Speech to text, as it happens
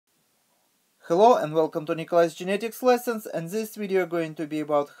Hello and welcome to Nikolai's Genetics Lessons, and this video going to be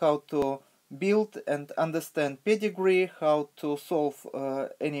about how to build and understand pedigree, how to solve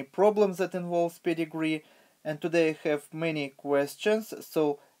any problems that involves pedigree. And today I have many questions,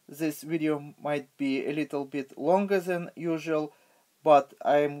 so this video might be a little bit longer than usual, but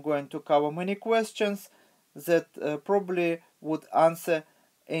I am going to cover many questions that probably would answer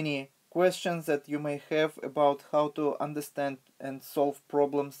any questions that you may have about how to understand and solve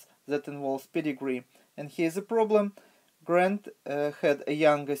problems that involves pedigree. And here's a problem. Grant had a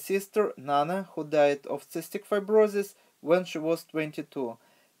younger sister, Nana, who died of cystic fibrosis when she was 22.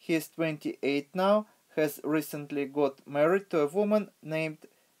 He is 28 now, has recently got married to a woman named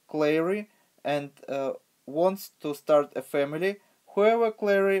Clary, and wants to start a family. However,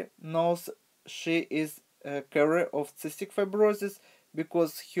 Clary knows she is a carrier of cystic fibrosis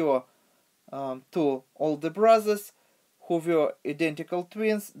because her two older brothers, who were identical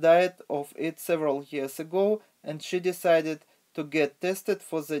twins, died of it several years ago, and she decided to get tested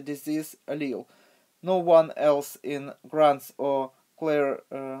for the disease allele. No one else in Grant's or Claire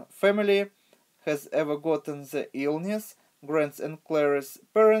family has ever gotten the illness. Grant's and Claire's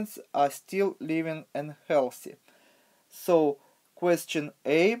parents are still living and healthy. So, question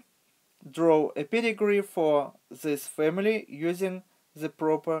A. Draw a pedigree for this family using the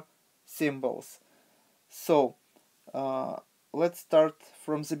proper symbols. So, let's start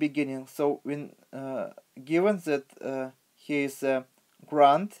from the beginning. So, when given that he is a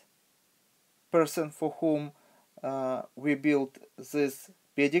Grant, person for whom we built this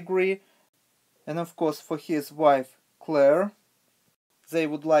pedigree, and of course for his wife Claire, they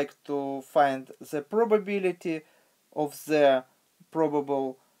would like to find the probability of their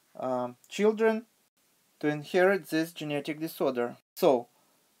probable children to inherit this genetic disorder. So,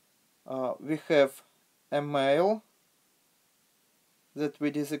 we have a male that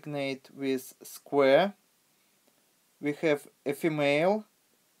we designate with square. We have a female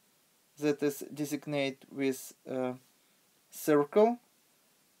that is designated with circle.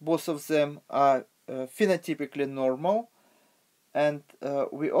 Both of them are phenotypically normal. And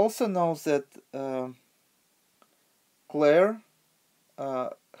we also know that Claire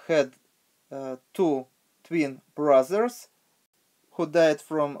had two twin brothers who died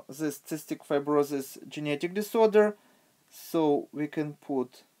from this cystic fibrosis genetic disorder. So we can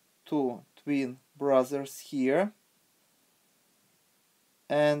put two twin brothers here,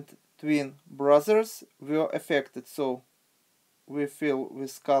 and twin brothers were affected. So we fill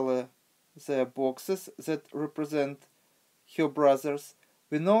with color the boxes that represent her brothers.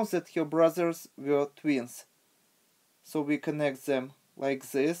 We know that her brothers were twins, so we connect them like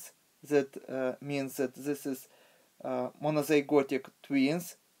this. That means that this is monozygotic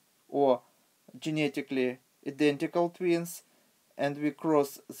twins or genetically identical twins, and we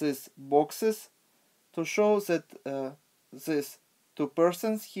cross these boxes to show that these two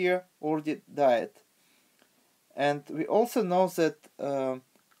persons here already died. And we also know that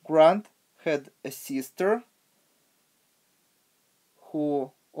Grant had a sister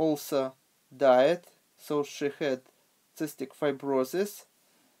who also died, so she had cystic fibrosis,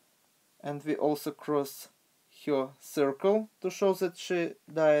 and we also cross her circle to show that she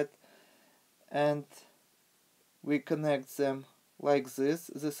died, and we connect them like this.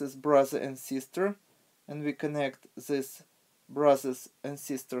 This is brother and sister, and we connect these brothers and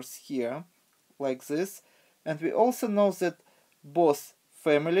sisters here like this. And we also know that both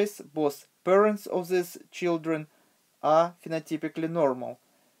families, both parents of these children are phenotypically normal.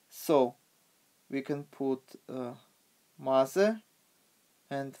 So we can put mother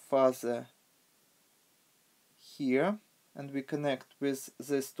and father here, and we connect with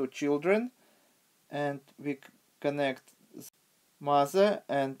these two children, and we connect mother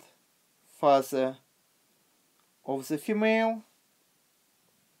and father of the female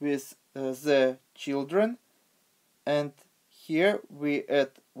with the children, and here we add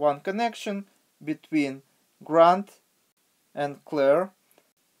one connection between Grant and Claire.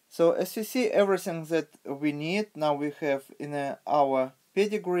 So as you see, everything that we need now we have in our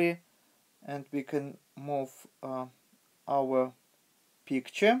pedigree, and we can move our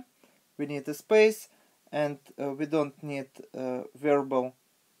picture. We need a space, and we don't need a verbal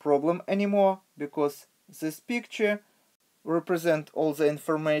problem anymore, because this picture represents all the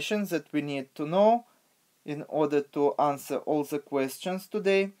information that we need to know in order to answer all the questions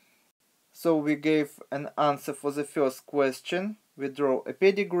today. So we gave an answer for the first question. We draw a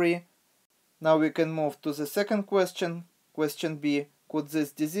pedigree. Now we can move to the second question. Question B. Could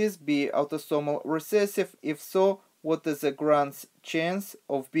this disease be autosomal recessive? If so, what is the Grant's chance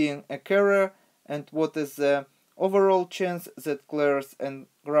of being a carrier, and what is the overall chance that Claire's and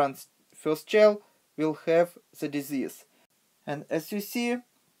Grant's first child will have the disease. And as you see,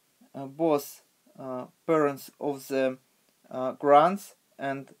 both parents of the Grants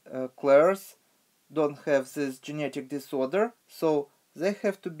and Claires don't have this genetic disorder, so they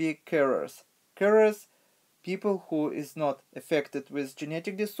have to be carriers. Carriers, people who is not affected with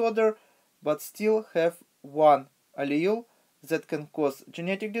genetic disorder, but still have one allele that can cause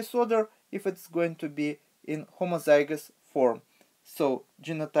genetic disorder if it's going to be in homozygous form. So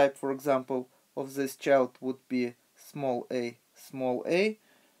genotype, for example, of this child would be small a,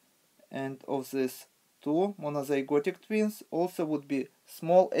 and of these two monozygotic twins also would be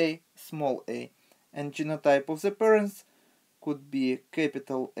small a, and genotype of the parents could be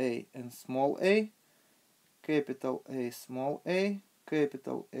capital A and small a, capital A, small a,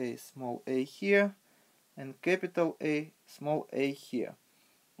 capital A, small a here, and capital A, small a here.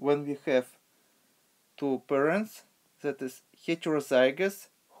 When we have two parents, that is heterozygous,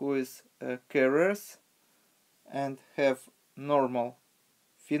 who is carriers and have normal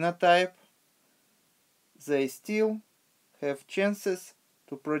phenotype, they still have chances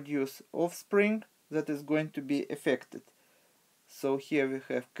to produce offspring that is going to be affected. So here we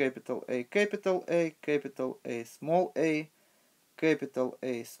have capital A, capital A, capital A, small a, capital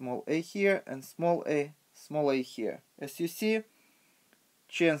A, small a here, and small a here. As you see,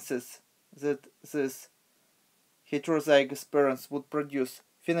 chances that this heterozygous parents would produce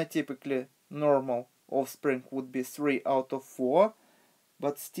phenotypically normal offspring would be 3 out of 4,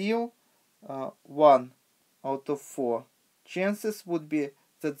 but still 1 out of 4 chances would be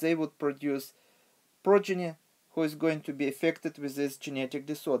that they would produce progeny who is going to be affected with this genetic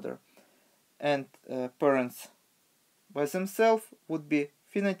disorder, and parents by themselves would be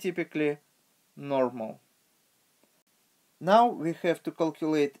phenotypically normal. Now we have to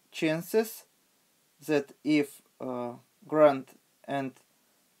calculate chances that if Grant and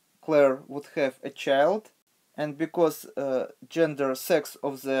Claire would have a child, and because gender, sex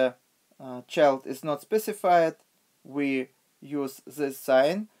of the child is not specified, we use this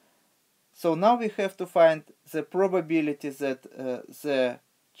sign. So now we have to find the probability that the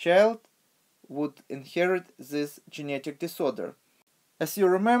child would inherit this genetic disorder. As you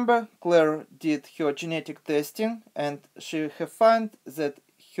remember, Claire did her genetic testing and she have found that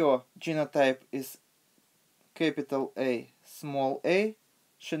her genotype is capital A, small a.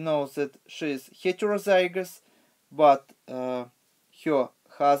 She knows that she is heterozygous, but her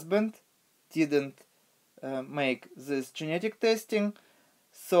husband didn't make this genetic testing.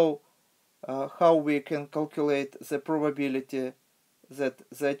 So how we can calculate the probability that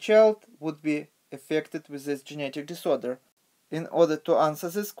the child would be affected with this genetic disorder? In order to answer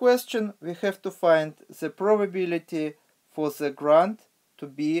this question, we have to find the probability for the Grant to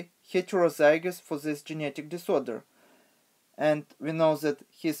be heterozygous for this genetic disorder. And we know that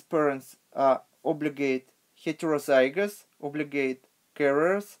his parents are obligate heterozygous, obligate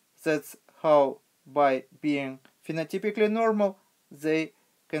carriers. That's how, by being phenotypically normal, they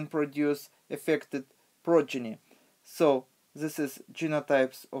can produce affected progeny. So this is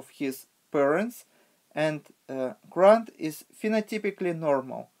genotypes of his parents, and Grant is phenotypically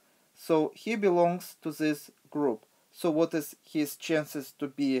normal, so he belongs to this group. So what is his chances to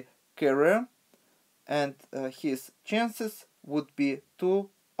be carrier? And his chances would be 2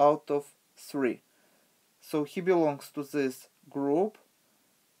 out of 3. So he belongs to this group,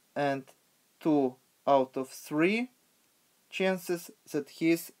 and 2 out of 3 chances that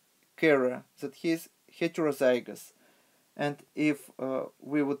he is carrier, that he is heterozygous. And if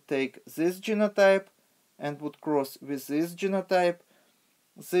we would take this genotype and would cross with this genotype,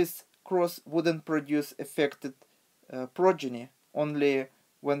 this cross wouldn't produce affected progeny. Only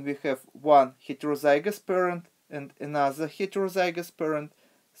when we have one heterozygous parent and another heterozygous parent,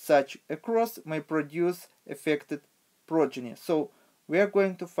 such a cross may produce affected progeny. So we are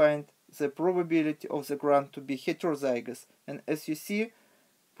going to find the probability of the Grant to be heterozygous, and as you see,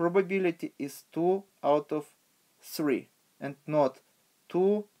 probability is 2 out of 3 and not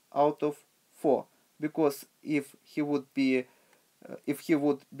 2 out of 4, because if he would belong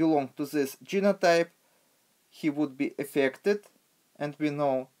to this genotype, he would be affected, and we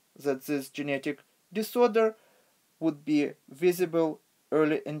know that this genetic disorder would be visible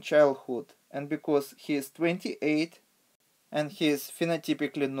early in childhood. And because he is 28 and he is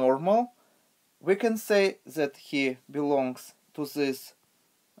phenotypically normal, we can say that he belongs to this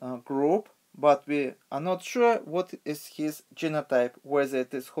group, but we are not sure what is his genotype, whether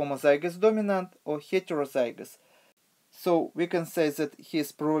it is homozygous dominant or heterozygous. So we can say that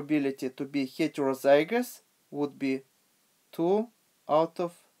his probability to be heterozygous would be 2 out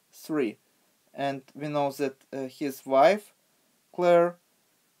of 3. And we know that his wife, Claire,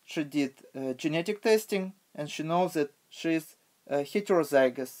 she did genetic testing and she knows that she's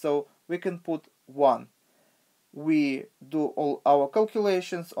heterozygous, so we can put 1. We do all our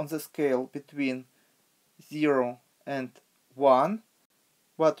calculations on the scale between 0 and 1,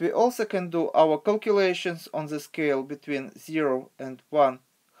 but we also can do our calculations on the scale between 0 and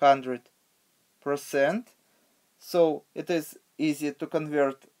 100%. So it is easy to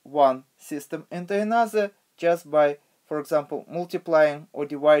convert one system into another just by, for example, multiplying or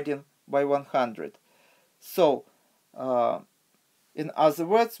dividing by 100. So in other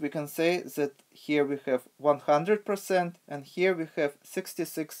words, we can say that here we have 100% and here we have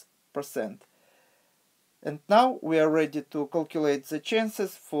 66%. And now we are ready to calculate the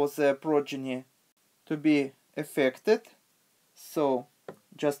chances for the progeny to be affected. So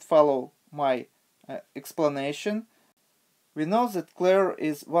just follow my explanation. We know that Claire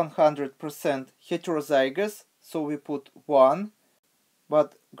is 100% heterozygous, so we put 1.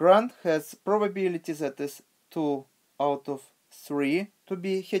 But Grant has probability that is 2 out of 3 to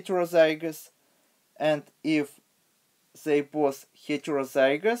be heterozygous. And if they both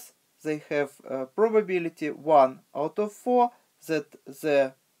heterozygous, they have probability 1 out of 4 that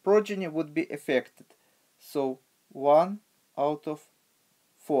the progeny would be affected. So 1 out of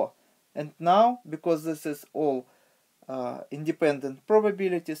 4. And now, because this is all independent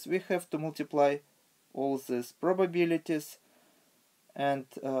probabilities, we have to multiply all these probabilities. And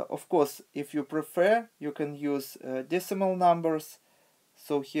of course, if you prefer, you can use decimal numbers.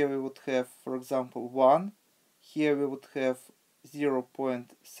 So here we would have, for example, 1. Here we would have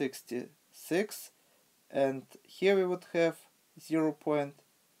 0.66. And here we would have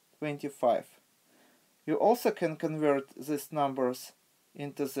 0.25. You also can convert these numbers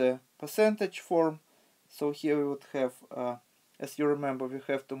into the percentage form. So here we would have, as you remember, we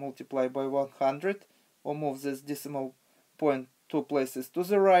have to multiply by 100 or move this decimal point 2 places to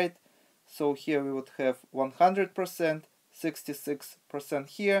the right. So here we would have 100%, 66%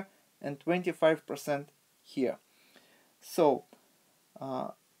 here, and 25% here. So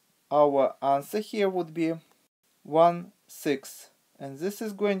our answer here would be 1/6. And this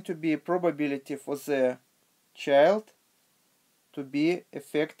is going to be probability for the child to be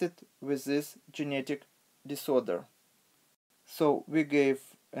affected with this genetic disorder. So we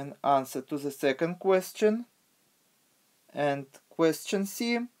gave an answer to the second question. And question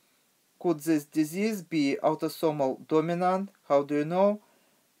C, could this disease be autosomal dominant? How do you know?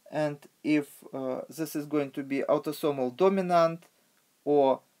 And if this is going to be autosomal dominant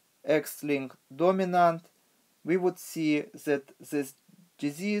or X-linked dominant, we would see that this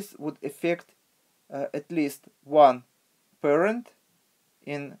disease would affect at least one parent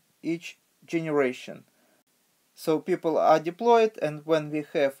in each generation. So people are diploid, and when we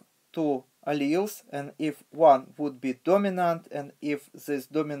have two alleles, and if one would be dominant, and if this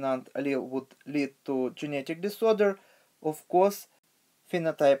dominant allele would lead to genetic disorder, of course,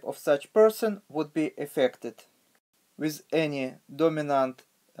 phenotype of such person would be affected. With any dominant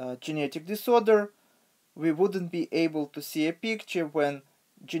genetic disorder, we wouldn't be able to see a picture when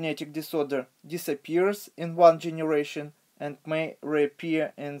genetic disorder disappears in one generation and may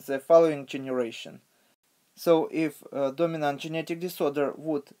reappear in the following generation. So if a dominant genetic disorder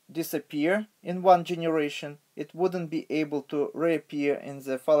would disappear in one generation, it wouldn't be able to reappear in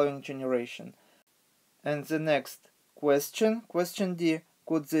the following generation. And the next question, question D,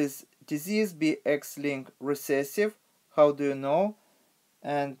 could this disease be X-linked recessive? How do you know?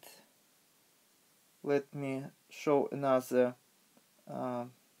 And let me show another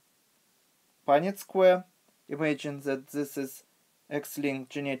Punnett Square. Imagine that this is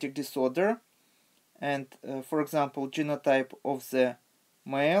X-linked genetic disorder. And for example, genotype of the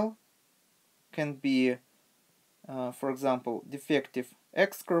male can be, for example, defective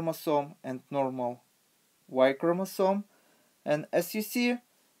X chromosome and normal Y chromosome. And as you see,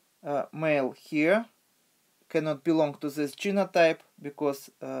 male here cannot belong to this genotype because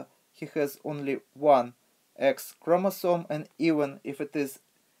he has only one X chromosome, and even if it is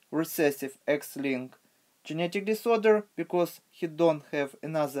recessive X-linked genetic disorder, because he don't have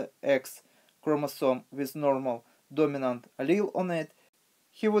another X chromosome with normal dominant allele on it,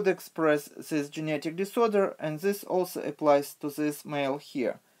 he would express this genetic disorder, and this also applies to this male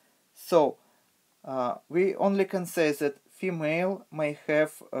here. So we only can say that female may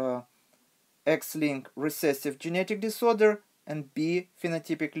have X-linked recessive genetic disorder and be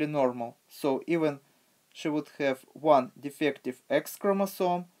phenotypically normal. So even she would have one defective X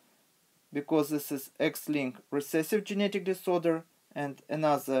chromosome because this is X-linked recessive genetic disorder, and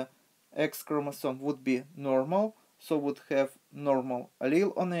another X chromosome would be normal, so would have normal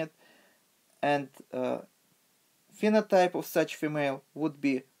allele on it, and phenotype of such female would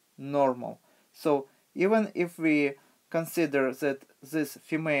be normal. So even if we consider that this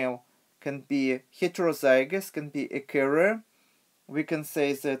female can be heterozygous, can be a carrier, we can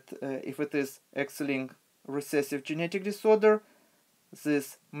say that if it is X-linked recessive genetic disorder,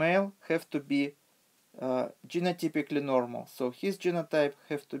 this male have to be genotypically normal. So his genotype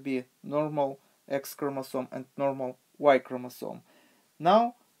have to be normal X chromosome and normal Y chromosome.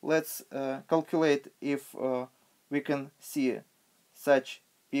 Now let's calculate if we can see such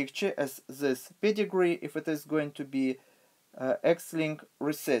picture as this pedigree, if it is going to be X-linked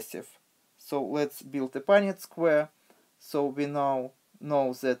recessive. So let's build a Punnett square. So we now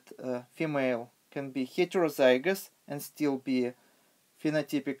know that female can be heterozygous and still be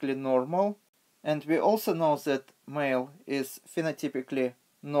phenotypically normal. And we also know that male is phenotypically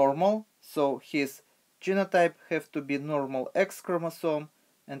normal, so his genotype have to be normal X chromosome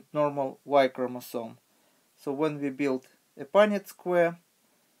and normal Y chromosome. So when we build a Punnett square,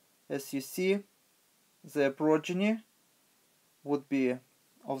 as you see, the progeny would be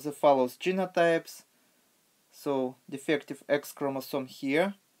of the follows genotypes. So defective X chromosome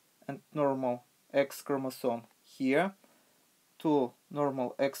here and normal X chromosome here, two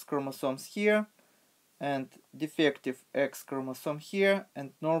normal X chromosomes here, and defective X chromosome here,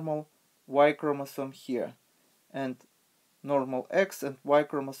 and normal Y chromosome here, and normal X and Y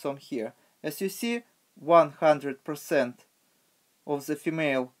chromosome here. As you see, 100% of the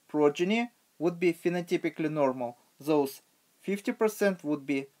female progeny would be phenotypically normal. Those 50% would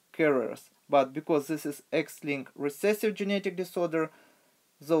be carriers. But because this is X-linked recessive genetic disorder,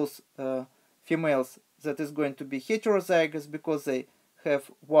 those females that is going to be heterozygous because they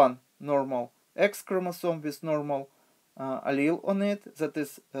have one normal X chromosome with normal allele on it that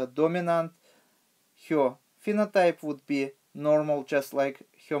is dominant. Her phenotype would be normal, just like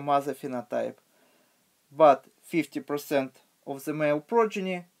her mother phenotype. But 50% of the male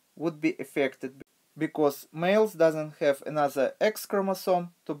progeny would be affected because males doesn't have another X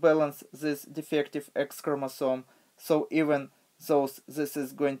chromosome to balance this defective X chromosome. So even though this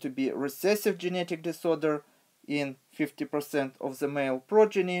is going to be recessive genetic disorder in 50% of the male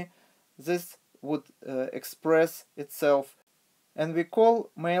progeny, this would express itself, and we call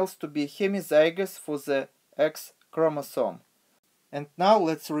males to be hemizygous for the X chromosome. And now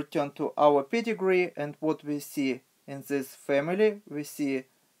let's return to our pedigree, and what we see in this family. We see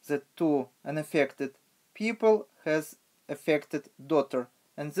that two unaffected people has affected daughter,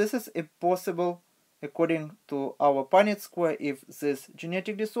 and this is impossible according to our Punnett square if this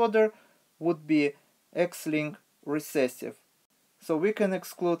genetic disorder would be X-linked recessive. So we can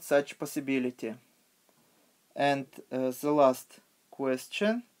exclude such possibility. And the last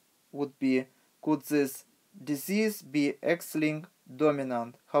question would be, could this disease be X-linked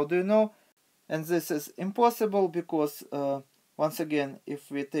dominant? How do you know? And this is impossible because once again,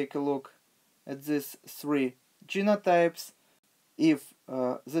 if we take a look at these three genotypes, if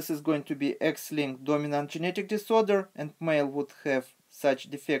this is going to be X-linked dominant genetic disorder and male would have such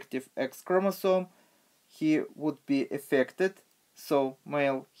defective X chromosome, he would be affected. So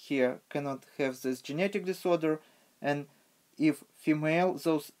male here cannot have this genetic disorder, and if female,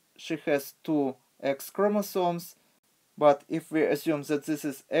 she has two X chromosomes. But if we assume that this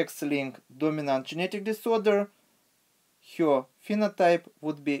is X-linked dominant genetic disorder, her phenotype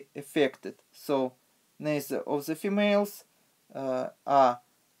would be affected. So neither of the females are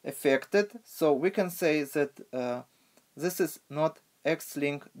affected. So we can say that this is not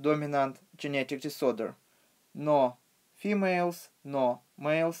X-linked dominant genetic disorder. No females, no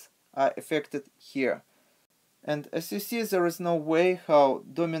males are affected here. And as you see, there is no way how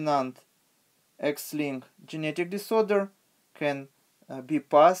dominant X-linked genetic disorder can be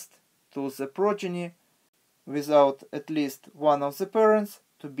passed to the progeny without at least one of the parents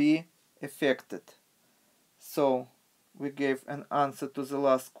to be affected. So we gave an answer to the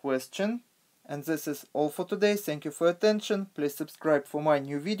last question. And this is all for today. Thank you for your attention. Please subscribe for my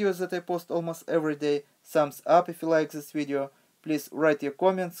new videos that I post almost every day. Thumbs up if you like this video. Please write your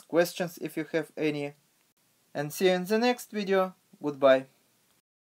comments, questions if you have any. And see you in the next video. Goodbye.